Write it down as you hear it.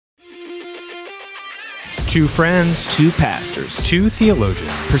Two friends, Two pastors, two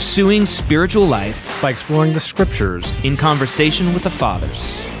theologians, pursuing spiritual life by exploring the scriptures in conversation with the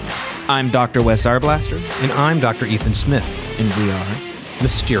fathers. I'm Dr. Wes Arblaster. And I'm Dr. Ethan Smith. And we are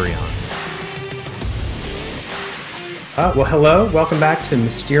Mysterion. Well, hello. Welcome back to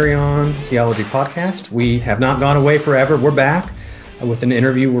Mysterion Theology Podcast. We have not gone away forever. We're back with an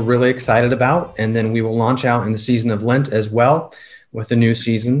interview we're really excited about, and then we will launch out in the season of Lent as well with a new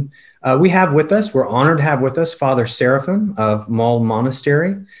season. We're honored to have with us Father Seraphim of Mull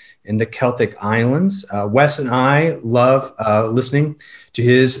Monastery in the Celtic Islands. Wes and I love listening to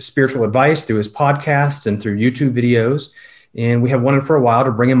his spiritual advice through his podcasts and through YouTube videos. And we have wanted for a while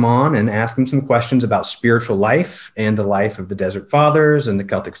to bring him on and ask him some questions about spiritual life and the life of the Desert Fathers and the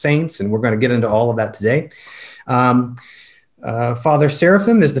Celtic Saints. And we're going to get into all of that today. Father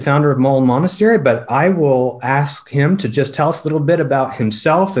Seraphim is the founder of Mull Monastery, but I will ask him to just tell us a little bit about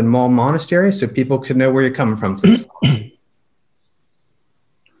himself and Mull Monastery so people can know where you're coming from, please.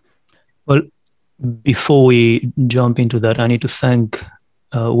 Well, before we jump into that, I need to thank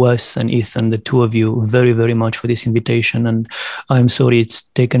Wes and Ethan, the two of you, very, very much for this invitation. And I'm sorry it's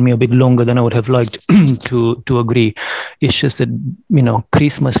taken me a bit longer than I would have liked to agree. It's just that,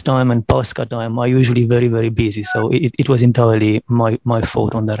 Christmas time and Pascha time are usually very, very busy. So it was entirely my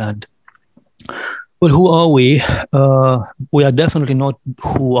fault on that end. Well, who are we? We are definitely not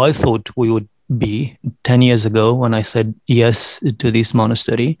who I thought we would be 10 years ago when I said yes to this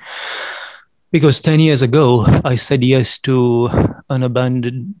monastery. Because 10 years ago, I said yes to an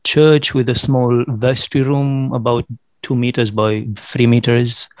abandoned church with a small vestry room, about 2 meters by 3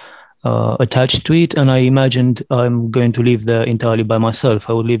 meters attached to it. And I imagined I'm going to live there entirely by myself.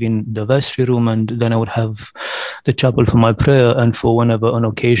 I would live in the vestry room, and then I would have the chapel for my prayer and for whenever an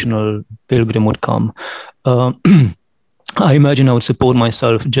occasional pilgrim would come. I imagine I would support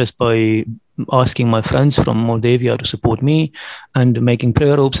myself just by asking my friends from Moldavia to support me and making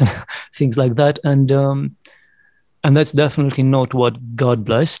prayer ropes and things like that. And that's definitely not what God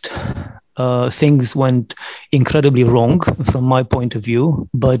blessed. Things went incredibly wrong from my point of view,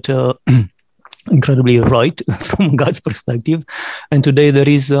 but incredibly right from God's perspective. And today there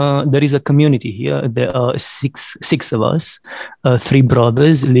is a community here. There are six of us, 3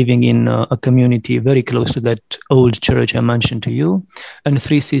 brothers living in a community very close to that old church I mentioned to you, and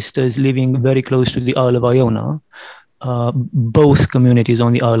 3 sisters living very close to the Isle of Iona. Both communities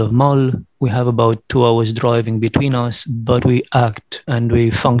on the Isle of Mull. We have about 2 hours driving between us, but we act and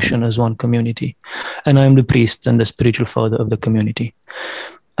we function as one community. And I am the priest and the spiritual father of the community.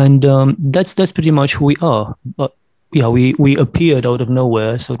 And that's pretty much who we are. But yeah, we appeared out of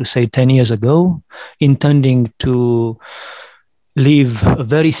nowhere, so to say, 10 years ago, intending to live a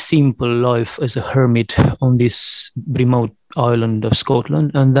very simple life as a hermit on this remote island of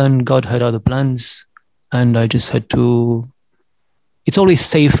Scotland. And then God had other plans, and I just had to... It's always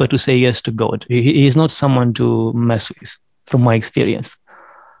safer to say yes to God. He is not someone to mess with, from my experience.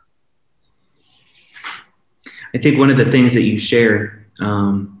 I think one of the things that you share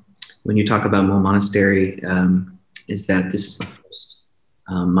when you talk about Mull Monastery is that this is the first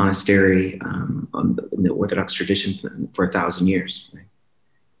monastery in the orthodox tradition for 1,000 years. Right?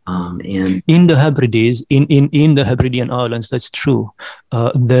 And in the Hebrides, in the Hebridean Islands, that's true.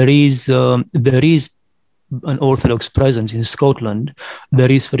 There is an Orthodox presence in Scotland.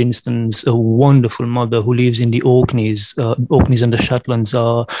 There is, for instance, a wonderful mother who lives in the Orkneys. Orkneys and the Shetlands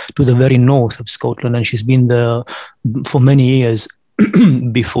are to the very north of Scotland, and she's been there for many years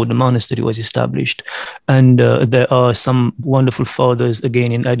before the monastery was established. And there are some wonderful fathers,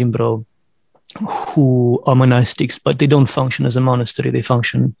 again, in Edinburgh, who are monastics, but they don't function as a monastery. They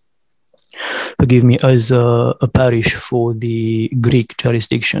function, forgive me, as a parish for the Greek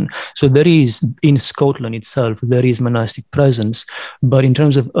jurisdiction. So there is, in Scotland itself, there is monastic presence. But in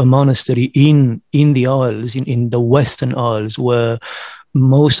terms of a monastery in the Isles, in the Western Isles, where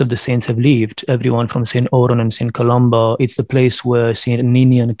most of the saints have lived, everyone from St. Oran and St. Columba, it's the place where St.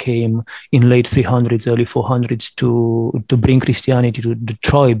 Ninian came in late 300s, early 400s to bring Christianity to the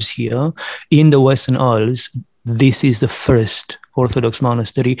tribes here. In the Western Isles, this is the first Orthodox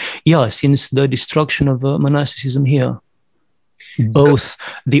monastery, since the destruction of monasticism here. Both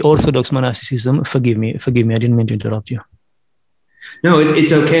the Orthodox monasticism, forgive me, I didn't mean to interrupt you. No,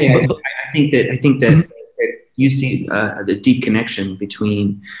 it's okay. I think that you see the deep connection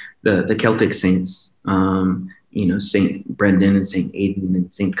between the Celtic saints, Saint Brendan and Saint Aidan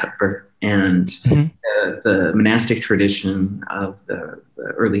and Saint Cuthbert, and the monastic tradition of the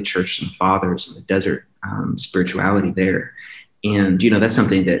early church and fathers and the desert spirituality there. And that's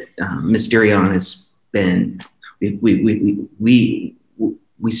something that Mysterion has been. We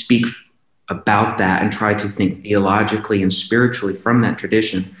speak about that and try to think theologically and spiritually from that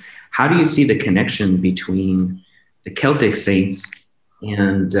tradition, how do you see the connection between the Celtic saints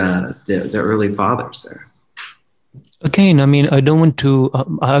and the early fathers there? Again, I mean, I don't want to,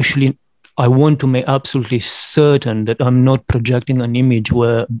 I want to make absolutely certain that I'm not projecting an image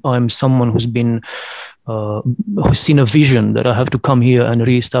where I'm someone who's seen a vision that I have to come here and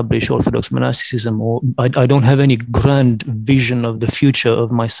reestablish orthodox monasticism, or I don't have any grand vision of the future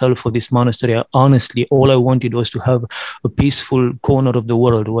of myself or this monastery. Honestly, all I wanted was to have a peaceful corner of the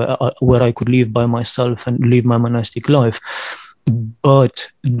world where I could live by myself and live my monastic life.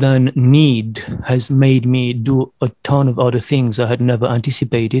 But then need has made me do a ton of other things I had never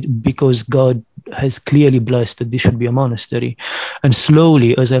anticipated, because God has clearly blessed that this should be a monastery. And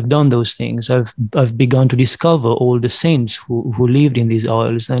slowly, as I've done those things, I've begun to discover all the saints who lived in these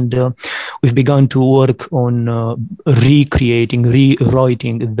isles, and we've begun to work on rewriting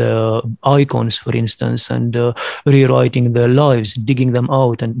the icons, for instance, and rewriting their lives, digging them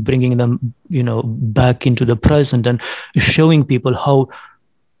out and bringing them, back into the present, and showing people how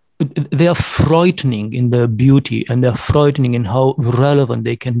they are frightening in their beauty, and they're frightening in how relevant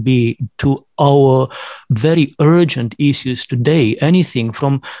they can be to our very urgent issues today. Anything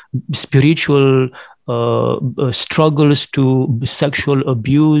from spiritual struggles to sexual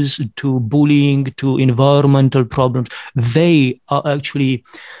abuse to bullying to environmental problems. They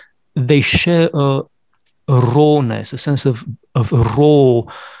share a rawness, a sense of raw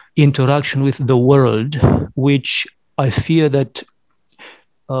interaction with the world, which I fear that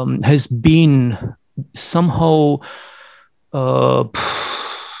has been somehow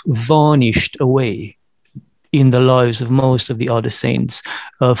varnished away in the lives of most of the other saints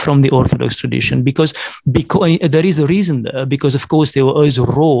from the Orthodox tradition, because there is a reason there, because of course they were as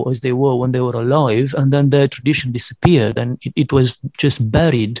raw as they were when they were alive, and then their tradition disappeared, and it was just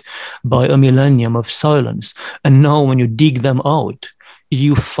buried by a millennium of silence. And now when you dig them out,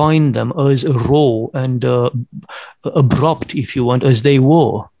 you find them as raw and abrupt, if you want, as they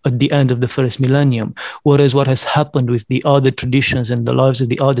were at the end of the first millennium. Whereas what has happened with the other traditions and the lives of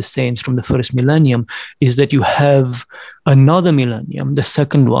the other saints from the first millennium is that you have another millennium, the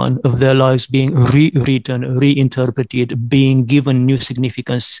second one, of their lives being rewritten, reinterpreted, being given new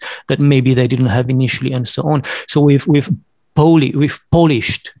significance that maybe they didn't have initially, and so on. So we've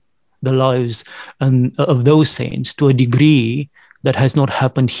polished the lives of those saints to a degree that has not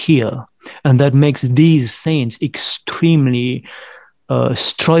happened here. And that makes these saints extremely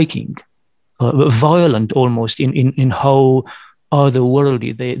striking, violent almost in how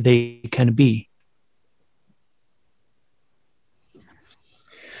otherworldly they can be.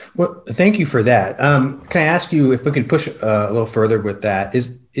 Well, thank you for that. Can I ask you if we could push a little further with that?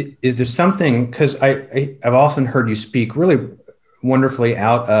 Is there something, because I've often heard you speak really wonderfully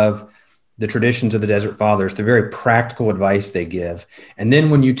out of the traditions of the Desert Fathers, the very practical advice they give. And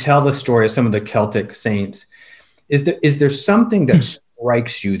then when you tell the story of some of the Celtic saints, is there something that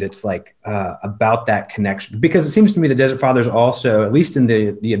strikes you that's like about that connection? Because it seems to me the Desert Fathers also, at least in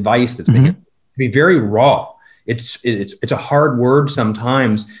the advice that's being given, be very raw. It's a hard word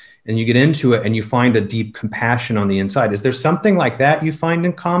sometimes, and you get into it and you find a deep compassion on the inside. Is there something like that you find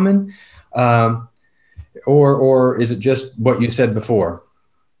in common? Or is it just what you said before?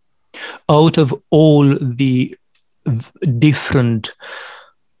 Out of all the different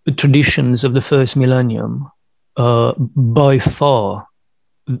traditions of the first millennium, by far,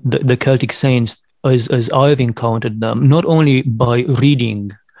 the Celtic saints, as I've encountered them, not only by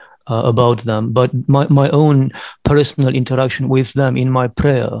reading about them, but my own personal interaction with them in my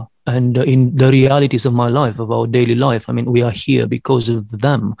prayer and in the realities of my life, of our daily life. I mean, we are here because of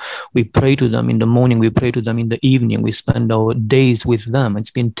them. We pray to them in the morning, we pray to them in the evening, we spend our days with them.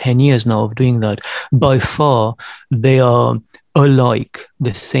 It's been 10 years now of doing that. By far, they are alike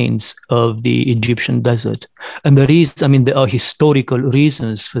the saints of the Egyptian desert. And there are historical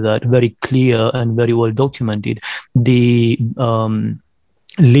reasons for that, very clear and very well documented. The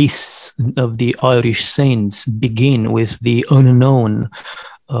lists of the Irish saints begin with the unknown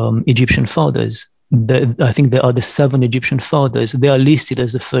Egyptian fathers. I think there are the 7 Egyptian fathers. They are listed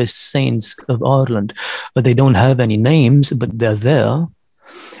as the first saints of Ireland, but they don't have any names, but they're there.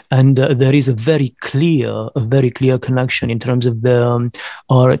 And there is a very clear connection in terms of the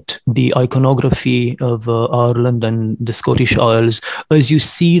art, the iconography of Ireland and the Scottish Isles, as you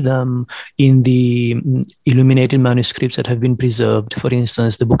see them in the illuminated manuscripts that have been preserved. For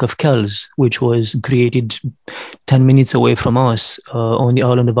instance, the Book of Kells, which was created 10 minutes away from us on the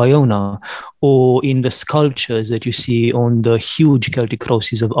island of Iona, or in the sculptures that you see on the huge Celtic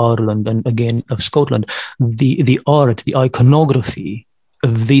crosses of Ireland and again of Scotland. The art, the iconography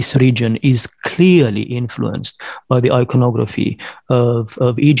this region is clearly influenced by the iconography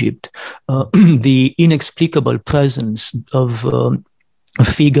of Egypt. The inexplicable presence of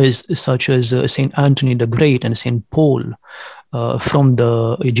figures such as Saint Anthony the Great and Saint Paul from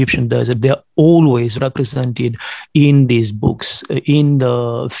the Egyptian desert, they are always represented in these books, in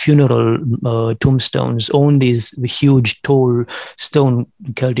the funeral tombstones, on these huge tall stone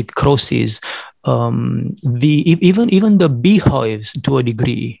Celtic crosses. Even the beehives, to a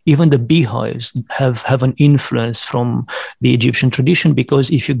degree, even the beehives have an influence from the Egyptian tradition, because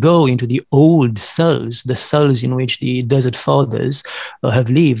if you go into the old cells, the cells in which the desert fathers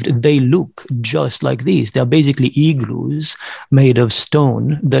have lived, they look just like these. They are basically igloos made of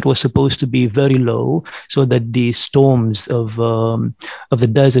stone that were supposed to be very low so that the storms of the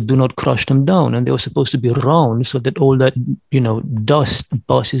desert do not crush them down, and they were supposed to be round so that all that dust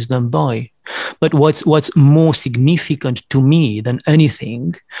passes them by. But what's more significant to me than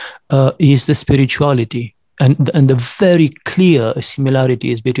anything is the spirituality and the very clear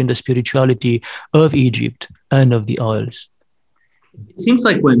similarities between the spirituality of Egypt and of the Isles. It seems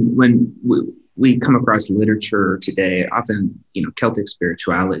like when we come across literature today, often Celtic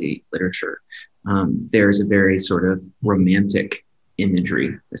spirituality literature, there's a very sort of romantic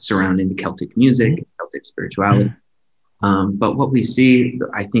imagery surrounding the Celtic music, Celtic spirituality. But what we see,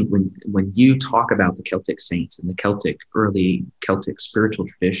 I think, when you talk about the Celtic saints and the early Celtic spiritual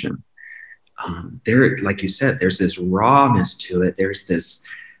tradition, there, like you said, there's this rawness to it. There's this,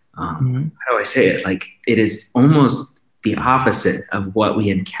 how do I say it? Like, it is almost the opposite of what we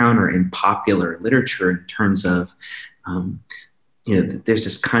encounter in popular literature in terms of, there's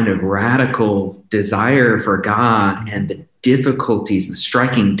this kind of radical desire for God and the difficulties, the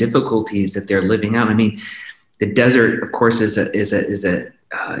striking difficulties that they're living out. I mean, the desert, of course, is a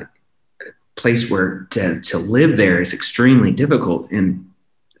place where to live there is extremely difficult. And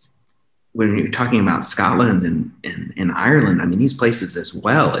when you're talking about Scotland and Ireland, I mean, these places as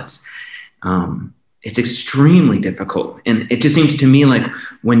well, it's extremely difficult. And it just seems to me like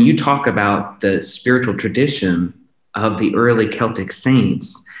when you talk about the spiritual tradition of the early Celtic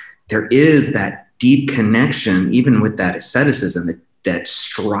saints, there is that deep connection, even with that asceticism, that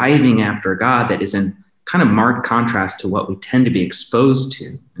striving after God that is in kind of marked contrast to what we tend to be exposed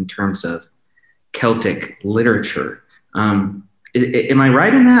to in terms of Celtic literature. Am I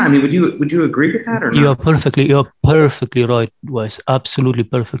right in that? I mean, would you agree with that or not? You're perfectly right, Wes. Absolutely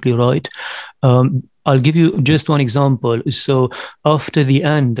perfectly right. I'll give you just one example. So after the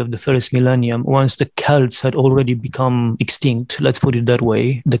end of the first millennium, once the Celts had already become extinct, let's put it that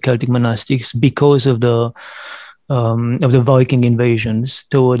way, the Celtic monastics, because of the Viking invasions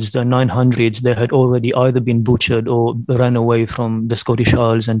towards the 900s, they had already either been butchered or ran away from the Scottish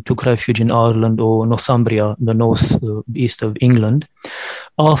Isles and took refuge in Ireland or Northumbria, the northeast of England.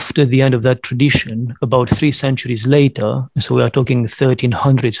 After the end of that tradition, about 3 centuries later, so we are talking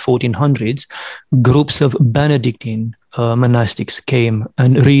 1300s, 1400s, groups of Benedictine monastics came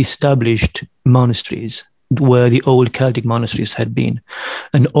and re-established monasteries where the old Celtic monasteries had been.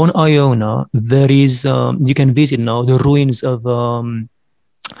 And on Iona, there is, you can visit now the ruins of a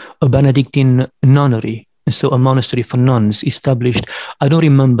Benedictine nunnery. So a monastery for nuns established, I don't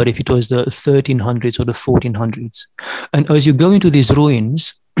remember if it was the 1300s or the 1400s. And as you go into these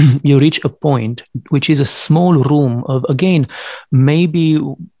ruins, you reach a point which is a small room of, again, maybe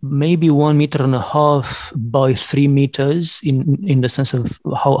 1.5 meters by 3 meters in the sense of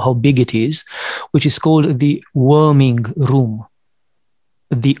how big it is, which is called the warming room.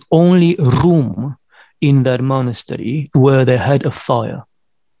 The only room in that monastery where they had a fire.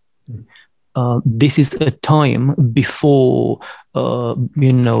 This is a time before,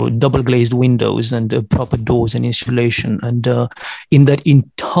 double glazed windows and proper doors and insulation. And in that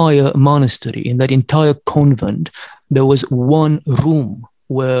entire monastery, in that entire convent, there was one room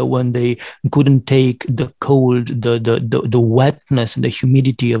where, when they couldn't take the cold, the wetness and the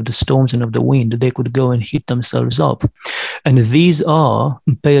humidity of the storms and of the wind, they could go and heat themselves up. And these are,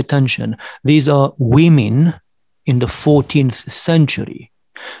 pay attention, these are women in the 14th century.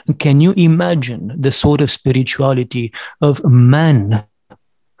 Can you imagine the sort of spirituality of men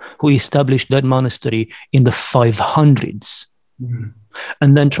who established that monastery in the 500s?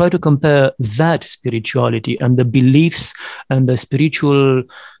 And then try to compare that spirituality and the beliefs and the spiritual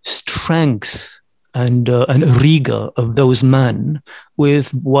strength and rigor of those men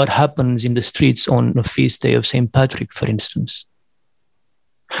with what happens in the streets on the feast day of St. Patrick, for instance.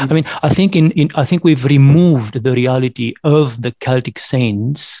 I mean, I think we've removed the reality of the Celtic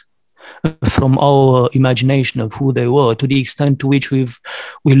saints from our imagination of who they were, to the extent to which we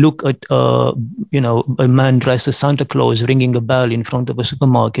look at a man dressed as Santa Claus ringing a bell in front of a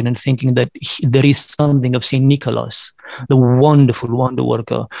supermarket and thinking that there is something of Saint Nicholas, the wonderful wonder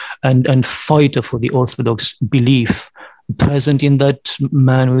worker and fighter for the orthodox belief, present in that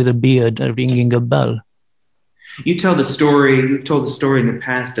man with a beard ringing a bell. You've told the story in the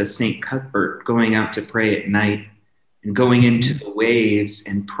past of St. Cuthbert going out to pray at night and going into the waves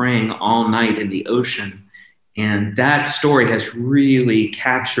and praying all night in the ocean. And that story has really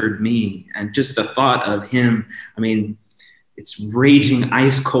captured me. And just the thought of him, I mean, it's raging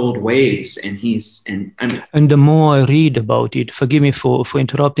ice cold waves, and and the more I read about it, forgive me for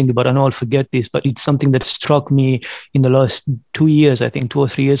interrupting, but I know I'll forget this, but it's something that struck me in the last 2 years, I think 2 or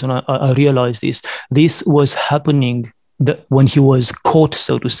 3 years, when I realized this was happening when he was caught,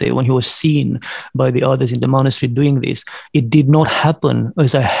 so to say, when he was seen by the others in the monastery doing this. It did not happen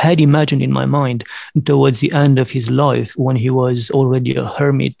as I had imagined in my mind towards the end of his life, when he was already a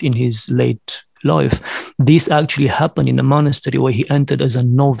hermit in his late life. This actually happened in a monastery where he entered as a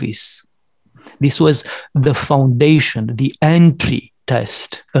novice. This was the foundation, the entry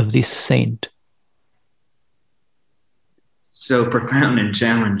test of this saint. So profound and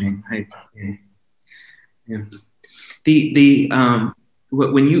challenging.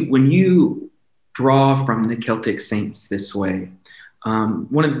 When you draw from the Celtic saints this way,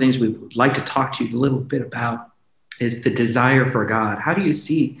 one of the things we would like to talk to you a little bit about is the desire for God. How do you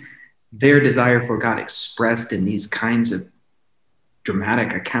see their desire for God expressed in these kinds of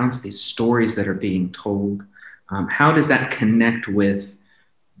dramatic accounts, these stories that are being told? How does that connect with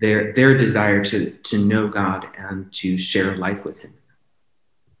their desire to know God and to share life with Him?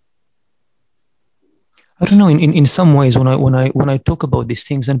 I don't know. In some ways, when I talk about these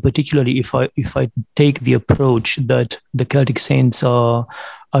things, and particularly if I take the approach that the Celtic saints are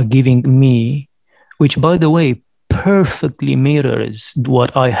giving me, which, by the way, perfectly mirrors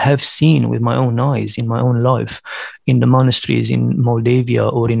what I have seen with my own eyes in my own life, in the monasteries in Moldavia,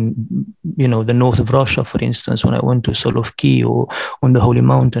 or in the north of Russia, for instance, when I went to Solovki or on the Holy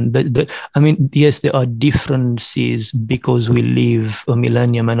Mountain. I mean, yes, there are differences because we live a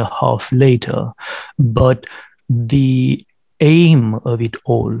millennium and a half later, but the aim of it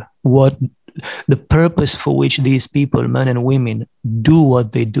all, the purpose for which these people, men and women, do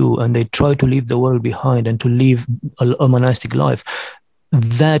what they do, and they try to leave the world behind and to live a monastic life,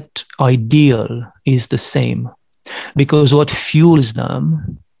 that ideal is the same, because what fuels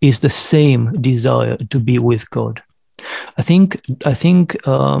them is the same desire to be with God. I think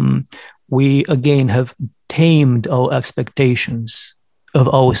we again have tamed our expectations of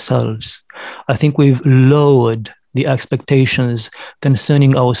ourselves. I think we've lowered the expectations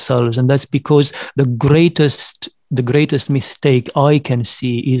concerning ourselves. And that's because the greatest mistake I can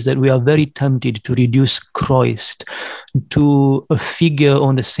see is that we are very tempted to reduce Christ to a figure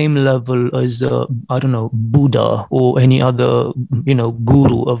on the same level as, Buddha or any other,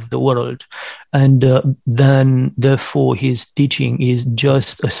 guru of the world. And then, therefore, his teaching is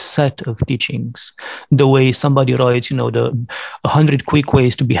just a set of teachings. The way somebody writes, the 100 quick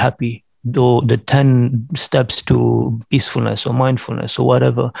ways to be happy, or the 10 steps to peacefulness or mindfulness or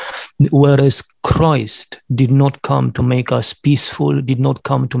whatever. Whereas Christ did not come to make us peaceful, did not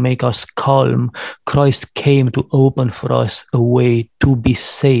come to make us calm. Christ came to open for us a way to be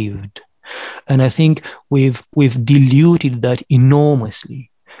saved. And I think we've diluted that enormously.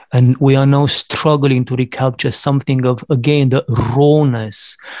 And we are now struggling to recapture something of, again, the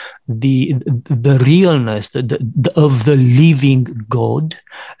rawness, the realness of the living God,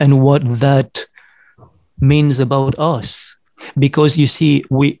 and what that means about us. Because you see,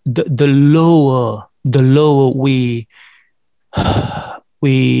 the lower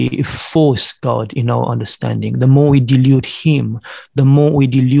we force God in our understanding, the more we dilute Him, the more we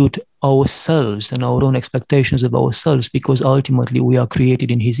dilute ourselves and our own expectations of ourselves, because ultimately we are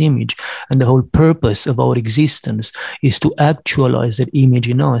created in His image. And the whole purpose of our existence is to actualize that image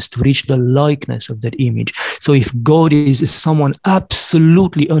in us, to reach the likeness of that image. So if God is someone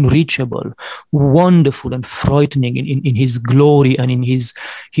absolutely unreachable, wonderful and frightening in His glory and in His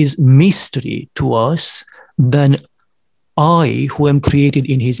mystery to us, then I, who am created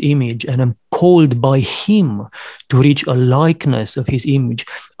in His image and am called by Him to reach a likeness of His image,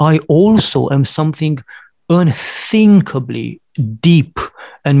 I also am something unthinkably deep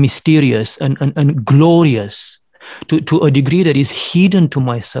and mysterious and glorious to a degree that is hidden to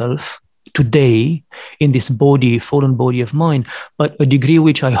myself today in this fallen body of mine, but a degree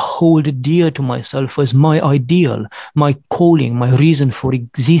which I hold dear to myself as my ideal, my calling, my reason for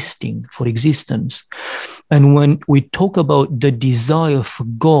existence. And when we talk about the desire for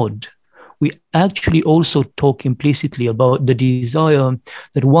God, we actually also talk implicitly about the desire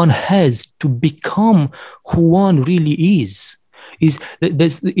that one has to become who one really is.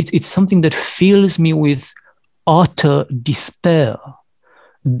 It's something that fills me with utter despair.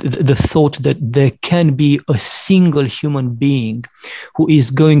 The thought that there can be a single human being who is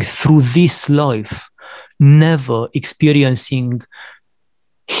going through this life, never experiencing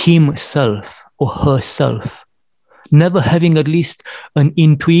himself or herself, never having at least an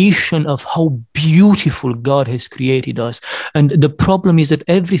intuition of how beautiful God has created us. And the problem is that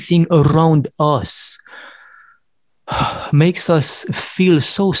everything around us makes us feel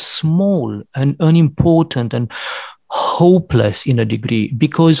so small and unimportant and hopeless in a degree,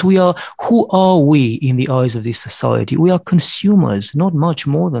 because who are we in the eyes of this society? We are consumers, not much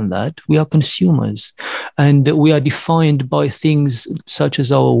more than that. We are consumers, and we are defined by things such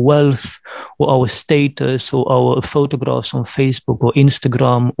as our wealth or our status or our photographs on Facebook or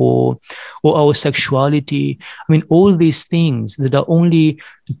Instagram or our sexuality. I mean, all these things that are only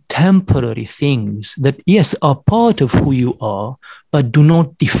temporary things that, yes, are part of who you are, but do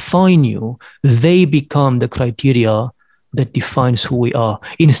not define you. They become the criteria that defines who we are,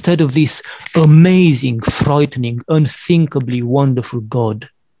 instead of this amazing, frightening, unthinkably wonderful God,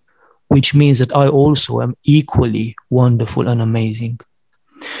 which means that I also am equally wonderful and amazing.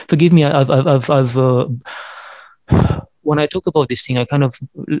 Forgive me, when I talk about this thing, I kind of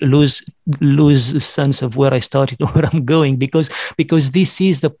lose the sense of where I started or where I'm going, because this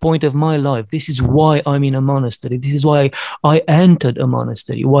is the point of my life. This is why I'm in a monastery. This is why I entered a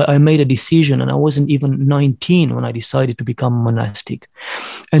monastery, why I made a decision, and I wasn't even 19 when I decided to become monastic.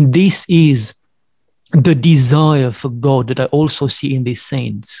 And this is the desire for God that I also see in these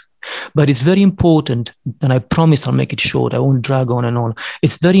saints. But it's very important, and I promise I'll make it short, I won't drag on and on.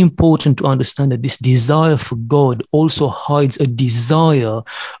 It's very important to understand that this desire for God also hides a desire,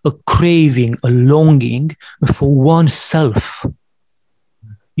 a craving, a longing for oneself.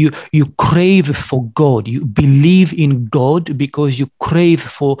 You crave for God. You believe in God because you crave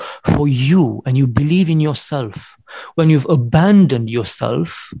for you, and you believe in yourself. When you've abandoned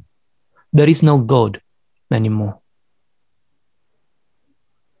yourself, there is no God anymore.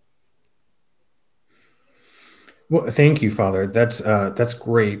 Well, thank you, Father. That's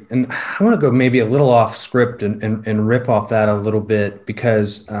great. And I want to go maybe a little off script and riff off that a little bit,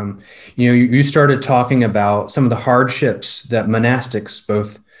 because you started talking about some of the hardships that monastics,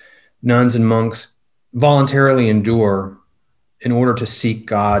 both nuns and monks, voluntarily endure in order to seek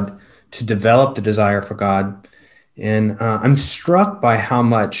God, to develop the desire for God. And I'm struck by how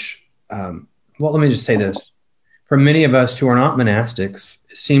much, well, let me just say this. For many of us who are not monastics,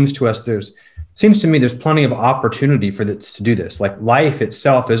 it seems to me there's plenty of opportunity for this, to do this. Like, life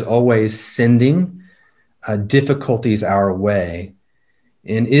itself is always sending difficulties our way.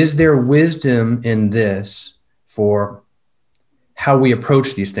 And is there wisdom in this for how we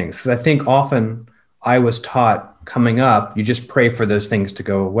approach these things? Because I think often I was taught coming up, you just pray for those things to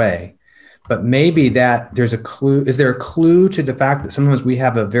go away. But maybe that there's a clue. Is there a clue to the fact that sometimes we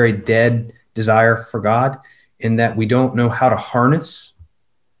have a very dead desire for God, in that we don't know how to harness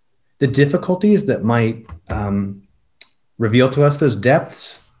the difficulties that might reveal to us those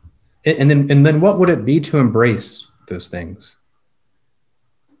depths? And then what would it be to embrace those things?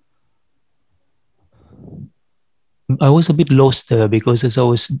 I was a bit lost there, because as I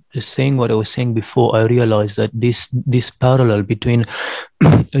was saying what I was saying before, I realized that this parallel between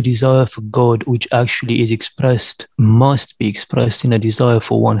a desire for God, which actually is must be expressed in a desire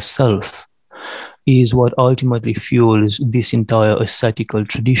for oneself, is what ultimately fuels this entire ascetical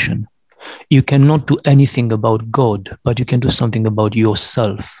tradition. You cannot do anything about God, but you can do something about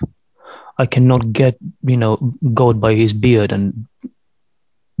yourself. I cannot get, God by his beard and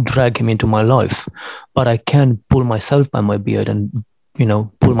drag him into my life, but I can pull myself by my beard and,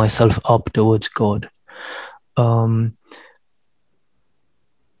 pull myself up towards God.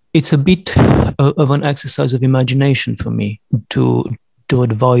 It's a bit of an exercise of imagination for me to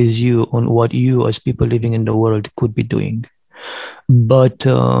advise you on what you, as people living in the world, could be doing. But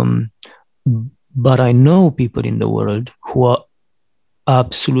I know people in the world who are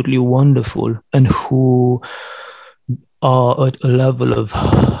absolutely wonderful and who are at a level of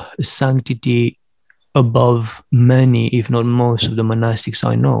sanctity above many, if not most, of the monastics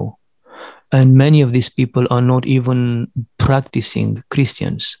I know. And many of these people are not even practicing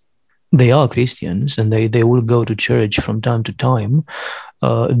Christians. They are Christians, and they will go to church from time to time.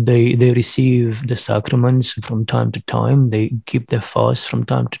 They receive the sacraments from time to time. They keep their fasts from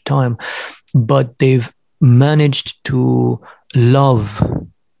time to time. But they've managed to love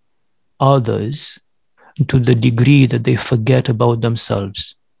others to the degree that they forget about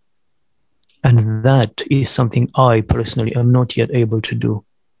themselves. And that is something I personally am not yet able to do.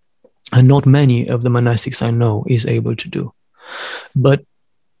 And not many of the monastics I know is able to do. But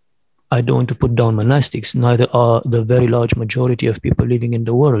I don't want to put down monastics, neither are the very large majority of people living in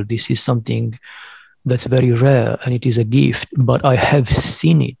the world. This is something that's very rare and it is a gift, but I have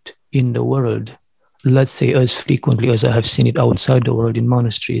seen it in the world, let's say as frequently as I have seen it outside the world in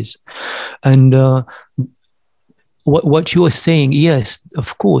monasteries. And what you are saying, yes,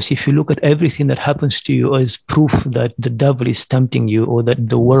 of course, if you look at everything that happens to you as proof that the devil is tempting you or that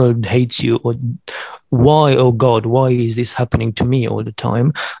the world hates you, or why, oh God, why is this happening to me all the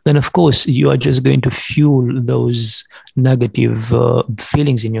time? Then, of course, you are just going to fuel those negative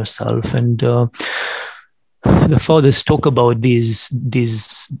feelings in yourself. And the fathers talk about these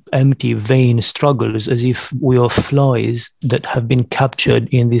empty, vain struggles as if we are flies that have been captured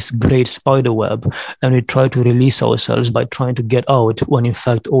in this great spider web, and we try to release ourselves by trying to get out, when in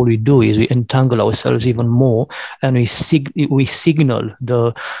fact all we do is we entangle ourselves even more, and we signal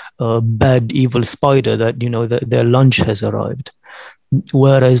the bad, evil spider that, you know, that their lunch has arrived.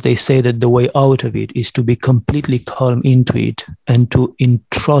 Whereas they say that the way out of it is to be completely calm into it and to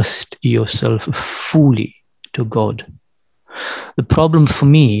entrust yourself fully to God. The problem for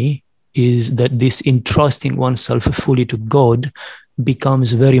me is that this entrusting oneself fully to God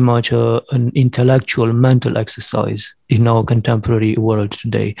becomes very much an intellectual, mental exercise in our contemporary world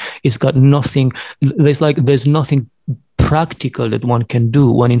today. It's got nothing, there's nothing practical that one can do,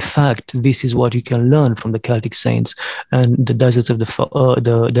 when in fact this is what you can learn from the Celtic Saints and the deserts of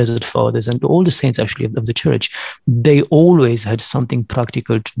the Desert Fathers and all the saints actually of the church. They always had something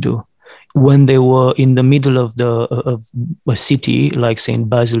practical to do. When they were in the middle of a city like Saint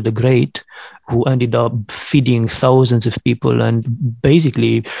Basil the Great, who ended up feeding thousands of people and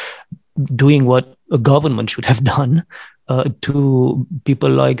basically doing what a government should have done, to people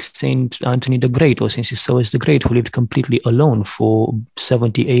like Saint Anthony the Great or Saint Sisoes the Great, who lived completely alone for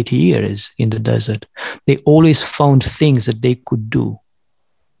 70, 80 years in the desert. They always found things that they could do.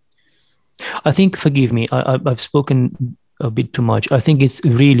 I think, forgive me, I've spoken a bit too much. I think it's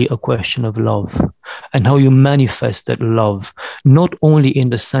really a question of love and how you manifest that love, not only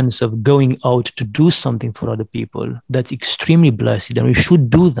in the sense of going out to do something for other people. That's extremely blessed and we should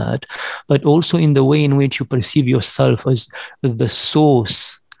do that, but also in the way in which you perceive yourself as the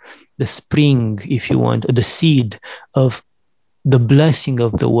source, the spring, if you want, the seed of the blessing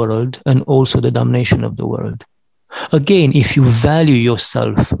of the world and also the damnation of the world. Again, if you value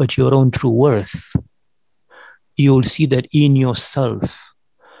yourself at your own true worth, you'll see that in yourself,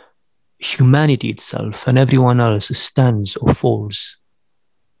 humanity itself and everyone else stands or falls.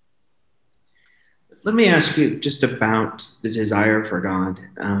 Let me ask you just about the desire for God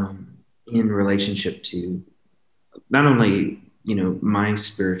in relationship to not only, you know, my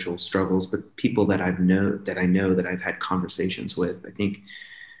spiritual struggles, but people that I know that I've had conversations with. I think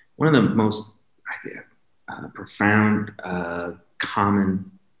one of the most profound,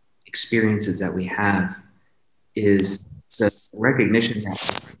 common experiences that we have is the recognition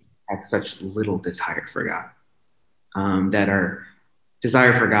that we have such little desire for God, that our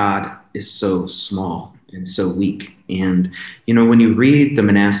desire for God is so small and so weak. And, you know, when you read the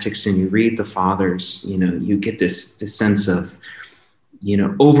monastics and you read the fathers, you know, you get this sense of, you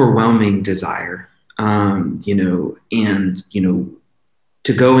know, overwhelming desire, you know, and, you know,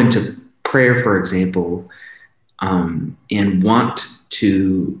 to go into prayer, for example, and want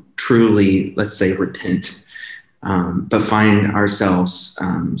to truly, let's say, repent, but find ourselves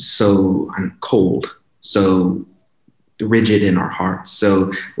so cold, so rigid in our hearts,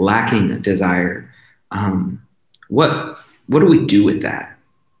 so lacking a desire. What do we do with that?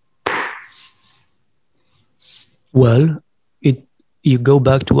 Well, you go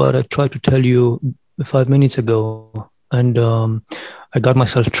back to what I tried to tell you 5 minutes ago, and I got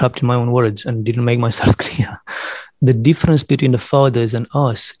myself trapped in my own words and didn't make myself clear. The difference between the fathers and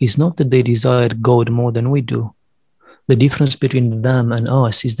us is not that they desired God more than we do. The difference between them and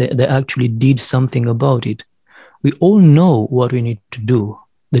us is that they actually did something about it. We all know what we need to do.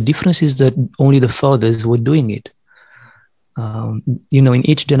 The difference is that only the fathers were doing it. You know, in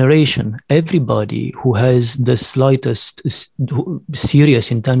each generation, everybody who has the slightest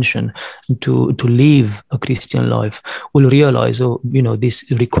serious intention to live a Christian life will realize, oh, you know, this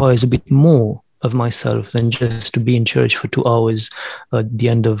requires a bit more of myself than just to be in church for 2 hours at the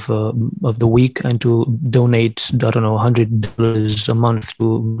end of the week and to donate, I don't know, $100 a month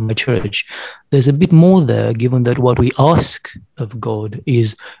to my church. There's a bit more there, given that what we ask of God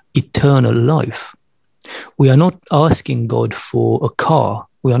is eternal life. We are not asking God for a car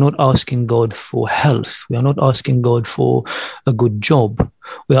We are not asking God for health. We are not asking God for a good job.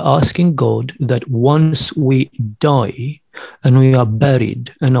 We are asking God that once we die and we are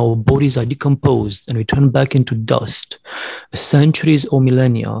buried and our bodies are decomposed and we turn back into dust, centuries or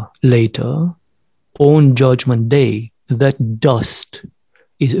millennia later, on Judgment Day, that dust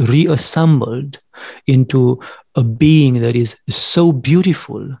is reassembled into a being that is so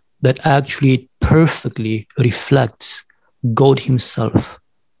beautiful that actually perfectly reflects God himself.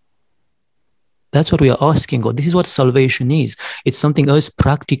 That's what we are asking God. This is what salvation is. It's something as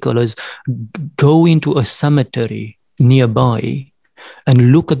practical as go into a cemetery nearby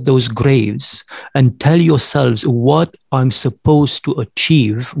and look at those graves and tell yourselves what I'm supposed to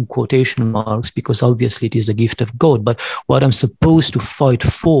achieve, in quotation marks, because obviously it is the gift of God, but what I'm supposed to fight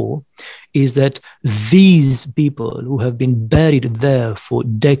for is that these people who have been buried there for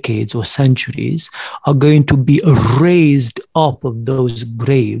decades or centuries are going to be raised up of those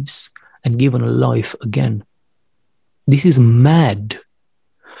graves and given a life again. This is mad.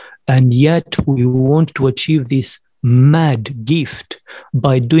 And yet we want to achieve this mad gift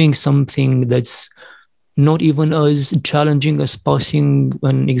by doing something that's not even as challenging as passing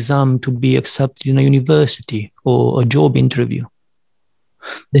an exam to be accepted in a university or a job interview.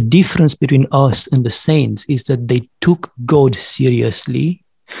 The difference between us and the saints is that they took God seriously.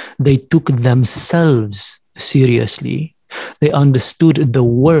 They took themselves seriously. They understood the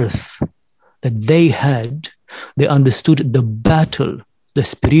worth that they had. They understood the battle, the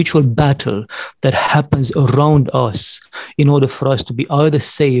spiritual battle that happens around us in order for us to be either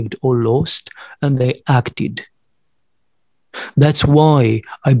saved or lost, and they acted. That's why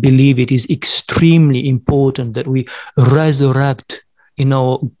I believe it is extremely important that we resurrect in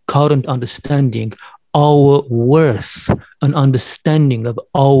our current understanding our worth, an understanding of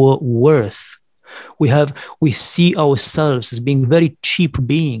our worth. We see ourselves as being very cheap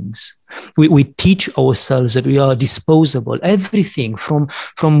beings. We teach ourselves that we are disposable. Everything from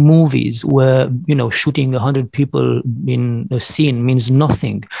movies where, shooting 100 people in a scene means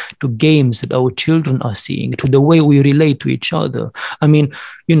nothing, to games that our children are seeing, to the way we relate to each other. I mean,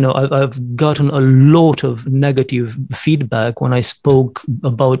 I've gotten a lot of negative feedback when I spoke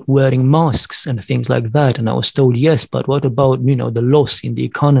about wearing masks and things like that. And I was told, yes, but what about, the loss in the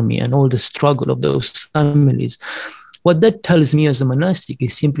economy and all the struggle of those families? What that tells me as a monastic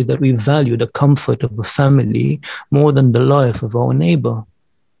is simply that we value the comfort of a family more than the life of our neighbor.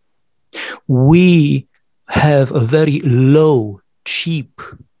 We have a very low, cheap,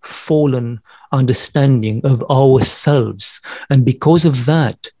 fallen understanding of ourselves. And because of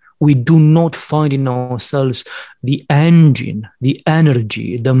that, we do not find in ourselves the engine, the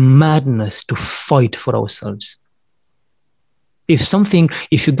energy, the madness to fight for ourselves.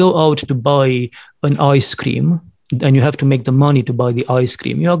 If you go out to buy an ice cream, and you have to make the money to buy the ice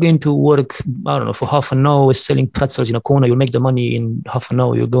cream, you are going to work, for half an hour selling pretzels in a corner. You'll make the money in half an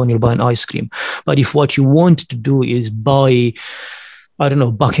hour. You'll go and you'll buy an ice cream. But if what you want to do is buy,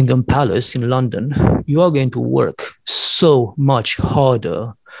 Buckingham Palace in London, you are going to work so much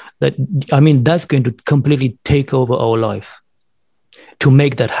harder that's going to completely take over our life to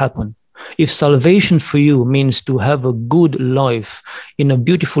make that happen. If salvation for you means to have a good life in a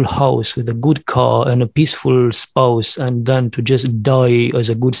beautiful house with a good car and a peaceful spouse, and then to just die as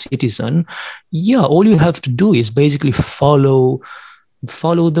a good citizen, all you have to do is basically follow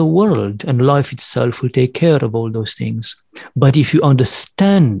the world, and life itself will take care of all those things. But if you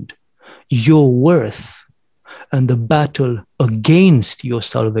understand your worth and the battle against your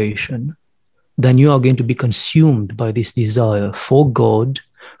salvation, then you are going to be consumed by this desire for God,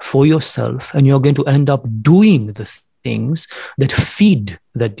 for yourself, and you're going to end up doing the things that feed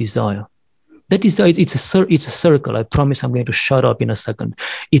that desire. That desire, it's a circle. I promise I'm going to shut up in a second.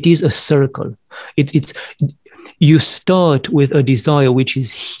 It is a circle. You start with a desire which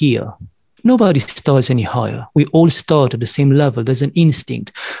is here. Nobody starts any higher. We all start at the same level. There's an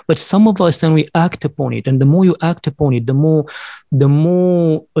instinct. But some of us, then we act upon it. And the more you act upon it, the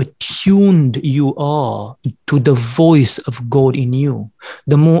more attuned you are to the voice of God in you.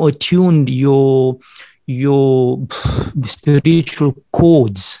 The more attuned your spiritual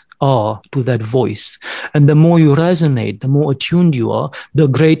chords are to that voice. And the more you resonate, the more attuned you are, the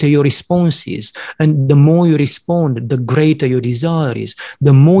greater your response is. And the more you respond, the greater your desire is.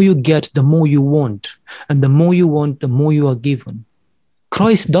 The more you get, the more you want. And the more you want, the more you are given.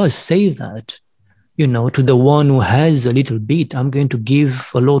 Christ does say that, to the one who has a little bit, I'm going to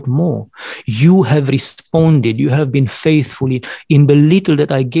give a lot more. You have responded. You have been faithful in the little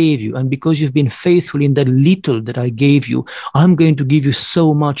that I gave you. And because you've been faithful in the little that I gave you, I'm going to give you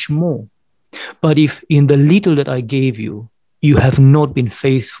so much more. But if in the little that I gave you, you have not been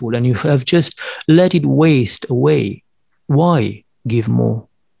faithful and you have just let it waste away. Why give more?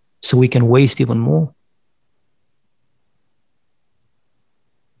 So we can waste even more?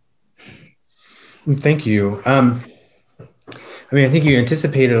 Thank you. I think you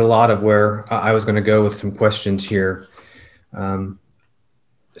anticipated a lot of where I was going to go with some questions here.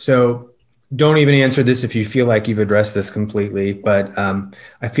 So don't even answer this if you feel like you've addressed this completely, but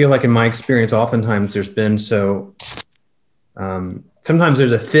I feel like in my experience, oftentimes sometimes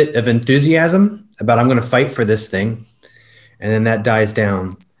there's a fit of enthusiasm about I'm going to fight for this thing, and then that dies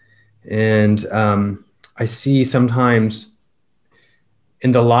down. And I see sometimes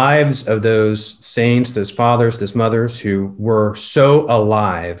in the lives of those saints, those fathers, those mothers who were so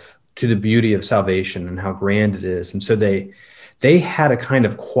alive to the beauty of salvation and how grand it is. And so they had a kind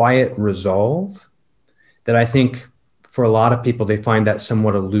of quiet resolve that I think for a lot of people, they find that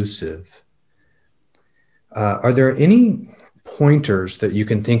somewhat elusive. Are there any pointers that you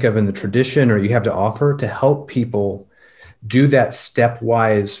can think of in the tradition or you have to offer to help people do that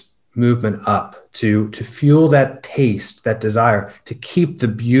stepwise movement up to fuel that taste, that desire, to keep the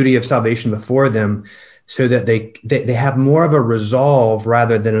beauty of salvation before them so that they have more of a resolve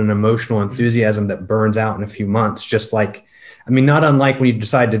rather than an emotional enthusiasm that burns out in a few months, just like, not unlike when you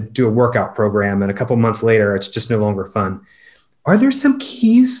decide to do a workout program and a couple months later, it's just no longer fun. Are there some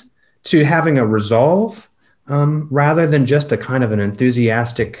keys to having a resolve rather than just a kind of an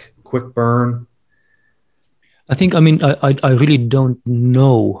enthusiastic quick burn? I think, I really don't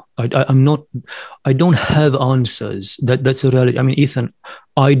know. I don't have answers. That's a reality. Ethan,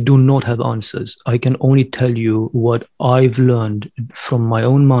 I do not have answers. I can only tell you what I've learned from my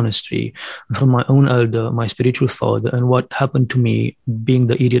own monastery, from my own elder, my spiritual father, and what happened to me being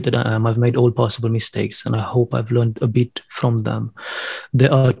the idiot that I am. I've made all possible mistakes, and I hope I've learned a bit from them.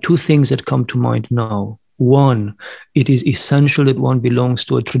 There are two things that come to mind now. One, it is essential that one belongs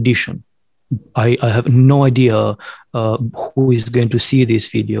to a tradition. I have no idea who is going to see this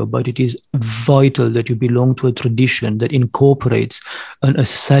video, but it is vital that you belong to a tradition that incorporates an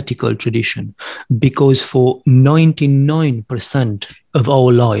ascetical tradition, because for 99% of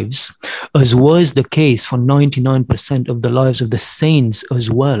our lives, as was the case for 99% of the lives of the saints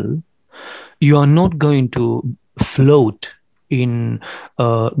as well, you are not going to float in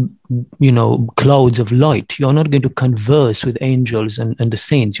clouds of light. You're not going to converse with angels and the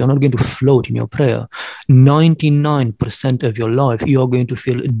saints. You're not going to float in your prayer. 99% of your life, you're going to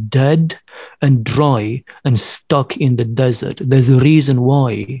feel dead and dry and stuck in the desert. There's a reason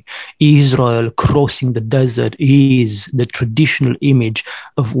why Israel crossing the desert is the traditional image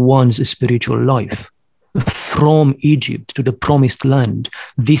of one's spiritual life. From Egypt to the promised land,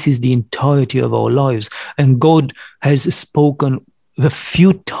 this is the entirety of our lives. And God has spoken a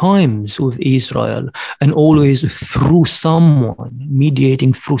few times with Israel, and always through someone,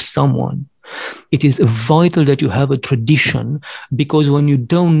 mediating through someone. It is vital that you have a tradition, because when you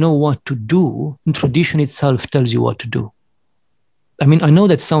don't know what to do, tradition itself tells you what to do. I know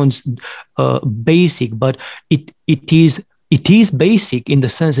that sounds basic, but it is basic in the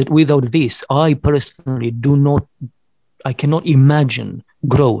sense that without this, I personally I cannot imagine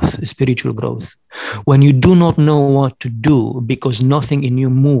growth, spiritual growth. When you do not know what to do because nothing in you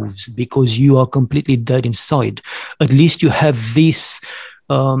moves, because you are completely dead inside, at least you have this,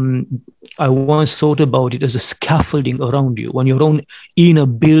 I once thought about it as a scaffolding around you. When your own inner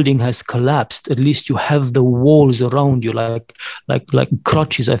building has collapsed, at least you have the walls around you, like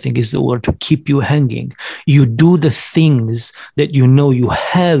crutches, I think is the word, to keep you hanging. You do the things that you know you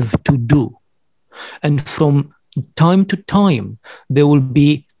have to do. And from time to time, there will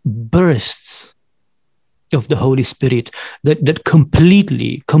be bursts of the Holy Spirit that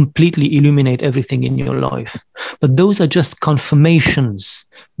completely illuminate everything in your life. But those are just confirmations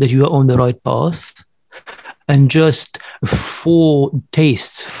that you are on the right path, and just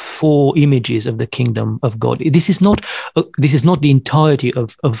foretastes, fore images of the kingdom of God. This is not the entirety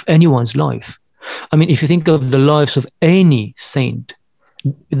of anyone's life. If you think of the lives of any saint,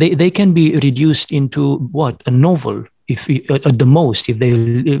 they can be reduced into a novel, if at the most,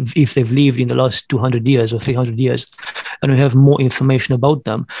 if they've lived in the last 200 years or 300 years, and we have more information about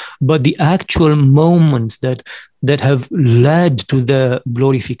them. But the actual moments that have led to their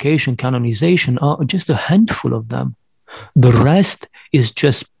glorification, canonization, are just a handful of them. The rest is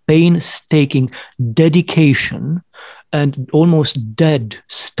just painstaking dedication and almost dead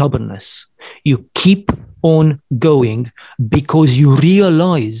stubbornness. You keep on going because you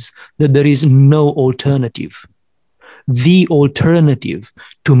realize that there is no alternative. The alternative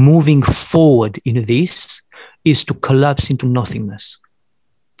to moving forward in this is to collapse into nothingness.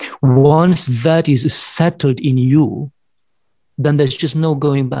 Once that is settled in you, then there's just no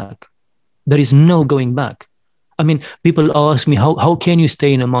going back. There is no going back. I mean, people ask me, how can you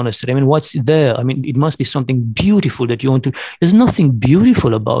stay in a monastery? I mean, what's there? I mean, it must be something beautiful that you want to. There's nothing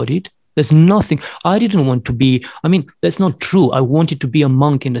beautiful about it. There's nothing. I didn't want to be, I mean, that's not true. I wanted to be a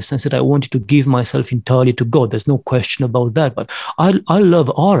monk in the sense that I wanted to give myself entirely to God. There's no question about that. But I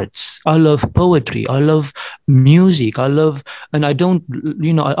love arts. I love poetry. I love music. And I don't,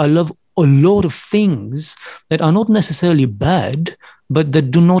 I love a lot of things that are not necessarily bad, but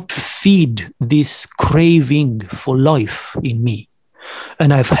that do not feed this craving for life in me.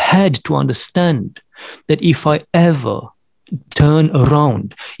 And I've had to understand that if I ever turn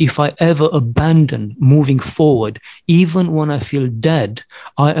around, if I ever abandon moving forward, even when I feel dead,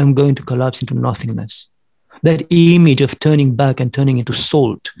 I am going to collapse into nothingness. That image of turning back and turning into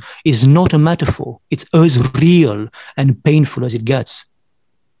salt is not a metaphor. It's as real and painful as it gets.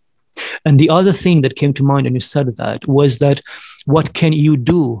 And the other thing that came to mind when you said that was that, what can you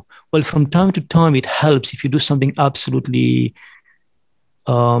do? Well, from time to time, it helps if you do something absolutely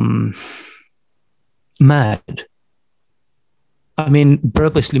mad. I mean,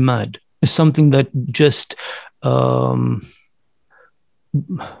 purposely mad. Something that just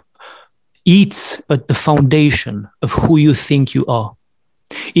eats at the foundation of who you think you are.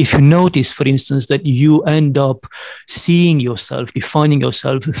 If you notice, for instance, that you end up seeing yourself, defining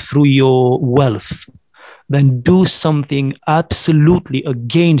yourself through your wealth, then do something absolutely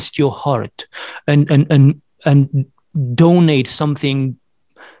against your heart and donate something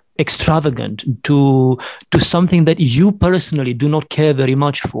extravagant to something that you personally do not care very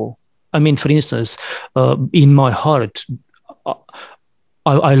much for. I mean, for instance, in my heart,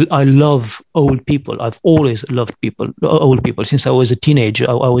 I love old people. I've always loved old people. Since I was a teenager,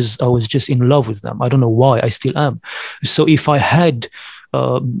 I was just in love with them. I don't know why, I still am. So if I had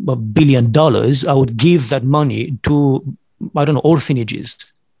 $1 billion, I would give that money to, I don't know,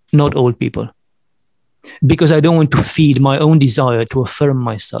 orphanages, not old people. Because I don't want to feed my own desire to affirm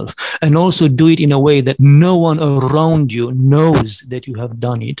myself, and also do it in a way that no one around you knows that you have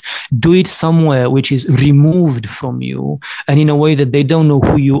done it. Do it somewhere which is removed from you, and in a way that they don't know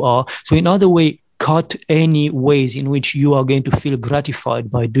who you are. So in other way, cut any ways in which you are going to feel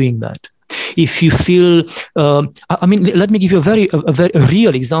gratified by doing that. If you feel, I mean, let me give you a very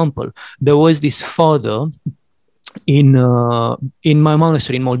real example. There was this father in my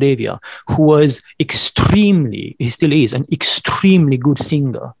monastery in Moldavia, who was he still is an extremely good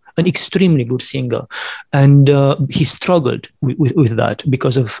singer, and he struggled with that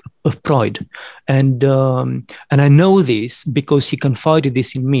because of pride, and I know this because he confided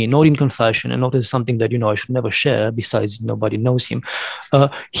this in me, not in confession and not as something that I should never share. Besides, nobody knows him.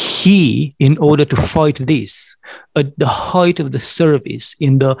 He, in order to fight this, at the height of the service,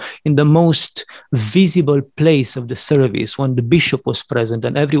 in the most visible place of the service, when the bishop was present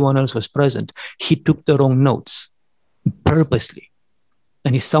and everyone else was present, he took the wrong notes purposely.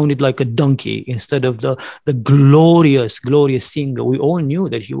 And he sounded like a donkey instead of the glorious singer we all knew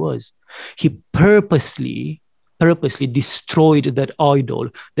that he was. He purposely destroyed that idol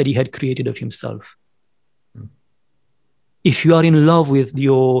that he had created of himself. If you are in love with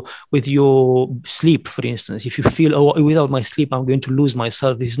your sleep, for instance, if you feel, oh, without my sleep, I'm going to lose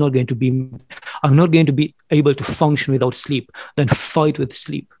myself. I'm not going to be able to function without sleep, then fight with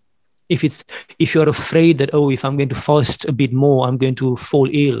sleep. If you're afraid that, oh, if I'm going to fast a bit more, I'm going to fall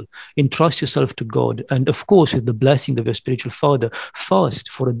ill, entrust yourself to God. And of course, with the blessing of your spiritual father, fast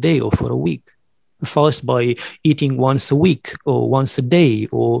for a day or for a week. Fast by eating once a week or once a day,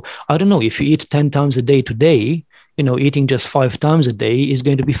 or I don't know, if you eat 10 times a day today, eating just 5 times a day is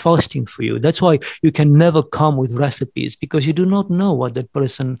going to be fasting for you. That's why you can never come with recipes, because you do not know what that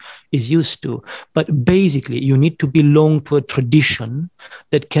person is used to. But basically, you need to belong to a tradition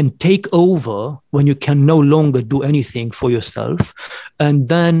that can take over when you can no longer do anything for yourself. And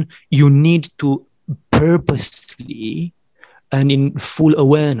then you need to purposely and in full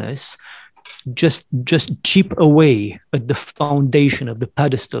awareness just chip away at the foundation of the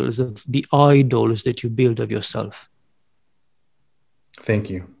pedestals of the idols that you build of yourself.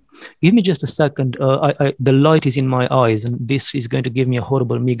 Thank you. Give me just a second. The light is in my eyes, and this is going to give me a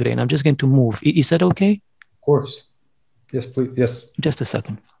horrible migraine. I'm just going to move. Is that okay? Of course. Yes, please. Yes. Just a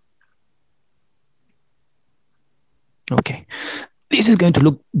second. Okay. This is going to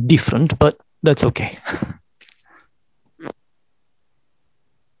look different, but that's okay.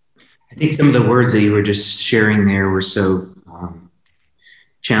 I think some of the words that you were just sharing there were so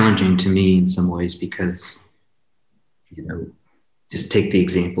challenging to me in some ways, because, just take the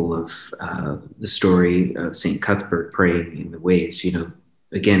example of the story of St. Cuthbert praying in the waves.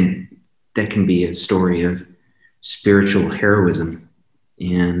 Again, that can be a story of spiritual heroism,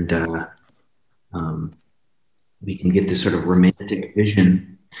 and we can get this sort of romantic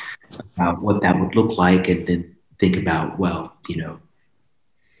vision about what that would look like, and then think about, well,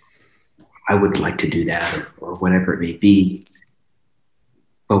 I would like to do that, or whatever it may be.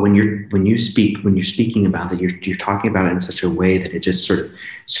 But when you're speaking about it, you're talking about it in such a way that it just sort of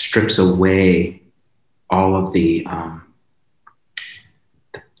strips away all of the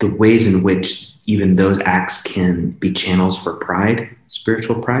ways in which even those acts can be channels for pride,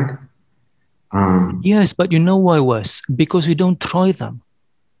 spiritual pride. Yes, but you know why, Wes? Because we don't try them.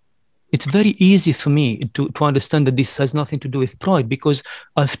 It's very easy for me to understand that this has nothing to do with pride, because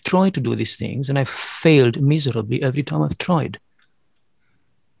I've tried to do these things and I've failed miserably every time I've tried.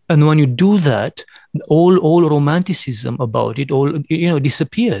 And when you do that, all romanticism about it all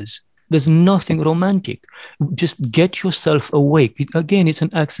disappears. There's nothing romantic. Just get yourself awake. Again, it's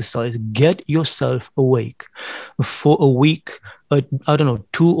an exercise. Get yourself awake for a week, I don't know,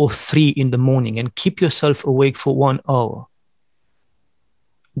 2 or 3 in the morning, and keep yourself awake for 1 hour.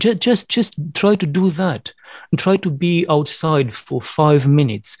 Just try to do that, and try to be outside for 5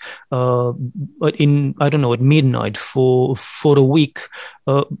 minutes at midnight for a week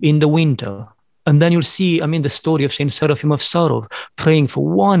in the winter. And then you'll see, the story of Saint Seraphim of Sarov praying for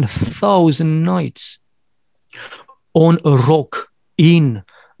 1,000 nights on a rock in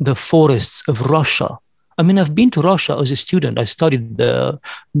the forests of Russia. I've been to Russia as a student. I studied there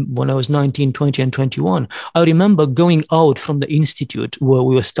when I was 19, 20, and 21. I remember going out from the institute where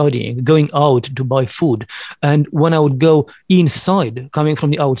we were studying, going out to buy food. And when I would go inside, coming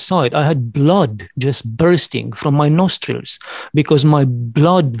from the outside, I had blood just bursting from my nostrils because my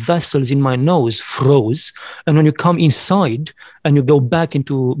blood vessels in my nose froze. And when you come inside and you go back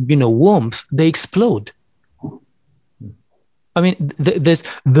into, warmth, they explode. There's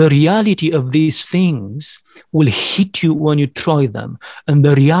the reality of these things will hit you when you try them. And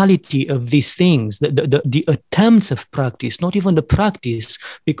the reality of these things, the attempts of practice, not even the practice,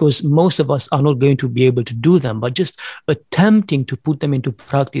 because most of us are not going to be able to do them, but just attempting to put them into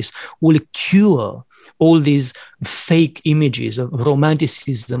practice will cure all these fake images of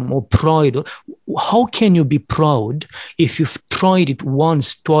romanticism or pride. How can you be proud if you've tried it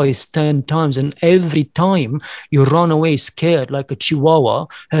once, twice, 10 times, and every time you run away scared like a chihuahua,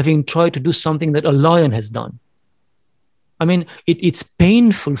 having tried to do something that a lion has done? It's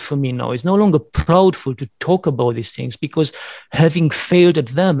painful for me now. It's no longer proudful to talk about these things, because having failed at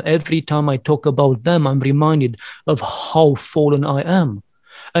them, every time I talk about them, I'm reminded of how fallen I am.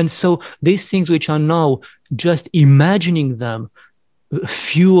 And so these things which are now just imagining them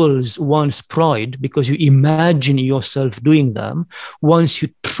fuels one's pride, because you imagine yourself doing them. Once you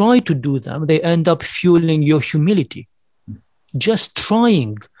try to do them, they end up fueling your humility. Just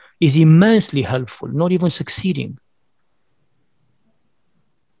trying is immensely helpful, not even succeeding.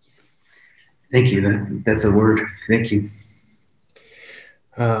 Thank you. That's a word. Thank you.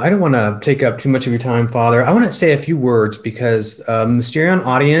 I don't want to take up too much of your time, Father. I want to say a few words, because Mysterion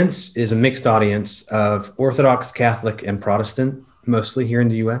audience is a mixed audience of Orthodox, Catholic, and Protestant, mostly here in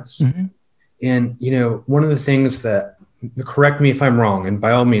the U.S. Mm-hmm. And, one of the things that, correct me if I'm wrong, and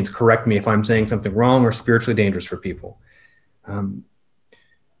by all means, correct me if I'm saying something wrong or spiritually dangerous for people.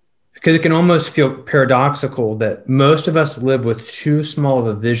 Because it can almost feel paradoxical that most of us live with too small of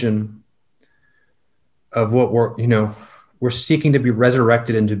a vision of what we're seeking to be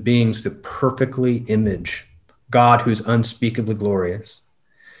resurrected into beings that perfectly image God, who's unspeakably glorious.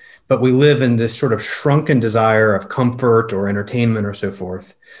 But we live in this sort of shrunken desire of comfort or entertainment or so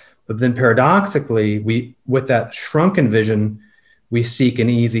forth. But then paradoxically, with that shrunken vision, we seek an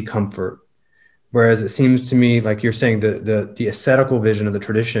easy comfort. Whereas it seems to me, like you're saying, the ascetical vision of the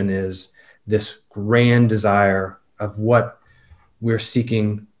tradition is this grand desire of what we're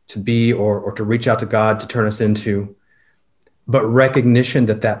seeking to be or to reach out to God to turn us into, but recognition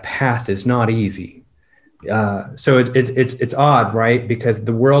that path is not easy. So it's odd, right? Because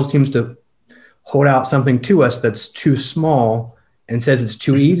the world seems to hold out something to us that's too small and says it's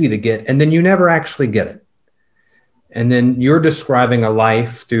too easy to get, and then you never actually get it. And then you're describing a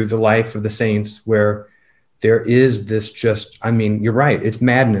life through the life of the saints where there is this you're right. It's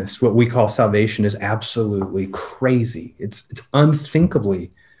madness. What we call salvation is absolutely crazy. It's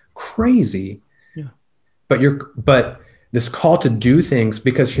unthinkably crazy. Yeah. But this call to do things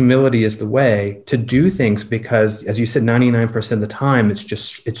because humility is the way, to do things because, as you said, 99% of the time,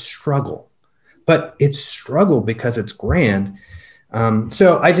 it's struggle. But it's struggle because it's grand.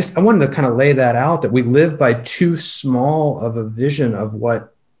 So I wanted to kind of lay that out, that we live by too small of a vision of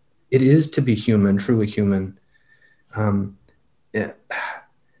what it is to be human, truly human. And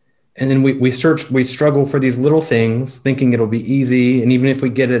and then we struggle for these little things, thinking it'll be easy. And even if we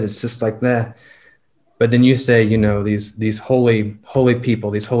get it, it's just like that. But then you say, these holy people,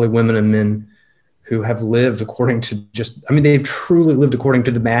 these holy women and men who have lived according to they've truly lived according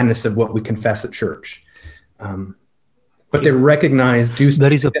to the madness of what we confess at church. But they recognize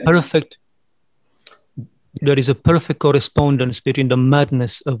there is a perfect correspondence between the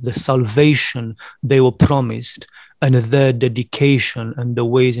madness of the salvation they were promised and their dedication and the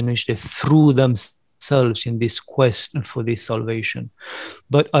ways in which they threw themselves in this quest for this salvation.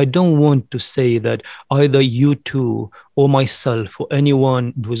 But I don't want to say that either you two or myself or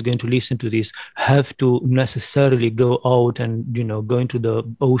anyone who's going to listen to this have to necessarily go out and go into the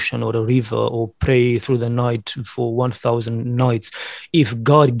ocean or a river or pray through the night for 1,000 nights. If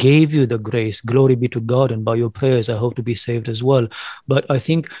God gave you the grace, glory be to God, and by your prayers I hope to be saved as well. But I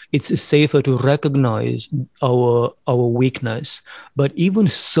think it's safer to recognize our weakness. But even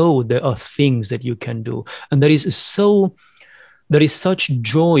so, there are things that you can do, and there is such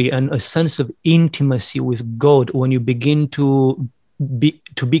joy and a sense of intimacy with God when you begin to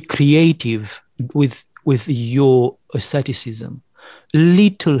be creative with your asceticism.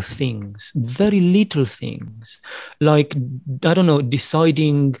 Little things, very little things, like, I don't know,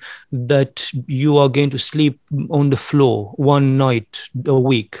 deciding that you are going to sleep on the floor one night a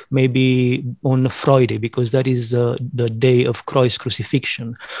week, maybe on a Friday, because that is the day of Christ's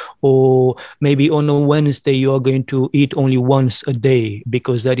crucifixion. Or maybe on a Wednesday, you are going to eat only once a day,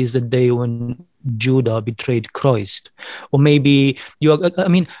 because that is the day when Judah betrayed Christ. Or maybe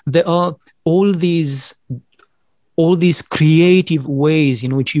there are all these creative ways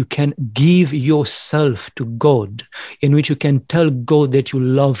in which you can give yourself to God, in which you can tell God that you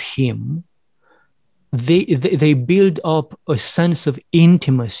love him. They build up a sense of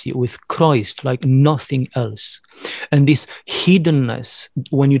intimacy with Christ like nothing else. And this hiddenness,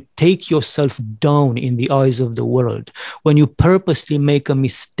 when you take yourself down in the eyes of the world, when you purposely make a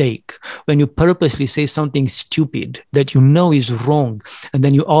mistake, when you purposely say something stupid that is wrong, and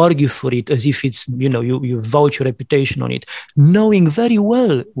then you argue for it as if it's, you vouch your reputation on it, knowing very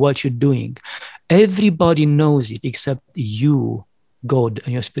well what you're doing. Everybody knows it except you, God,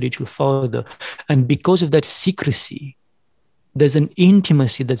 and your spiritual father. And because of that secrecy, there's an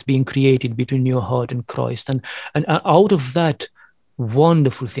intimacy that's being created between your heart and Christ. And out of that,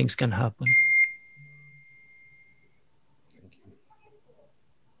 wonderful things can happen.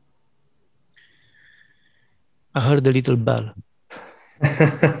 I heard a little bell.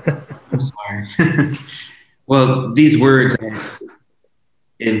 I'm sorry. Well, these words are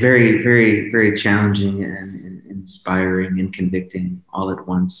very, very, very challenging and inspiring and convicting all at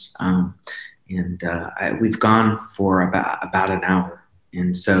once. We've gone for about an hour.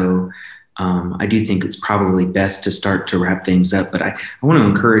 And so I do think it's probably best to start to wrap things up. But I want to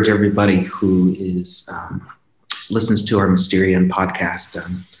encourage everybody who listens to our Mysterion podcast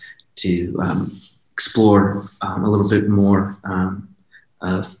to explore a little bit more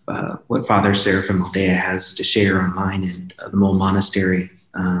of what Father Seraphim Aldea has to share online in the Mull Monastery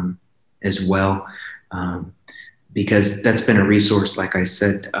as well. Because that's been a resource, like I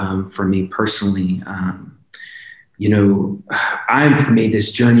said, for me personally. I've made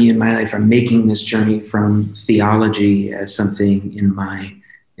this journey in my life. I'm making this journey from theology as something in my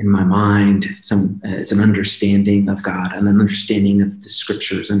mind, as an understanding of God, and an understanding of the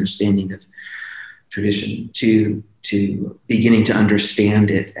scriptures, understanding of tradition, to beginning to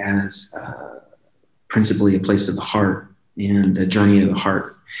understand it as principally a place of the heart and a journey of the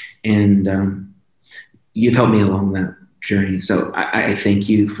heart. And you've helped me along that journey. So I thank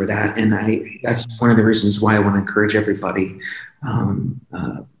you for that. And that's one of the reasons why I want to encourage everybody. One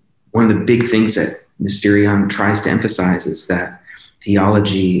of the big things that Mysterion tries to emphasize is that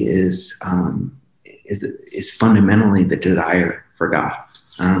theology is fundamentally the desire for God.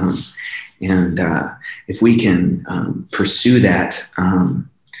 And if we can pursue that,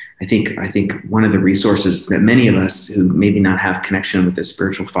 I think one of the resources that many of us who maybe not have connection with a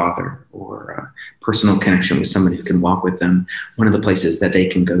spiritual father or a personal connection with somebody who can walk with them, one of the places that they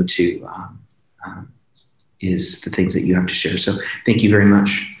can go to is the things that you have to share. So thank you very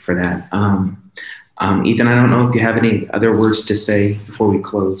much for that. Ethan, I don't know if you have any other words to say before we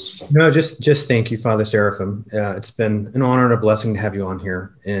close. No, just thank you, Father Seraphim. It's been an honor and a blessing to have you on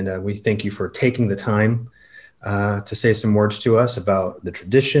here. And we thank you for taking the time to say some words to us about the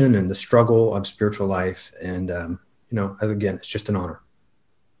tradition and the struggle of spiritual life. And, again, it's just an honor.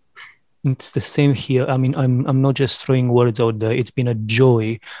 It's the same here. I mean, I'm not just throwing words out there. It's been a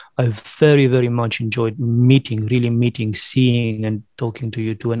joy. I've very, very much enjoyed meeting, seeing and talking to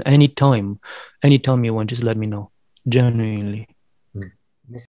you too. And anytime you want, just let me know. Genuinely.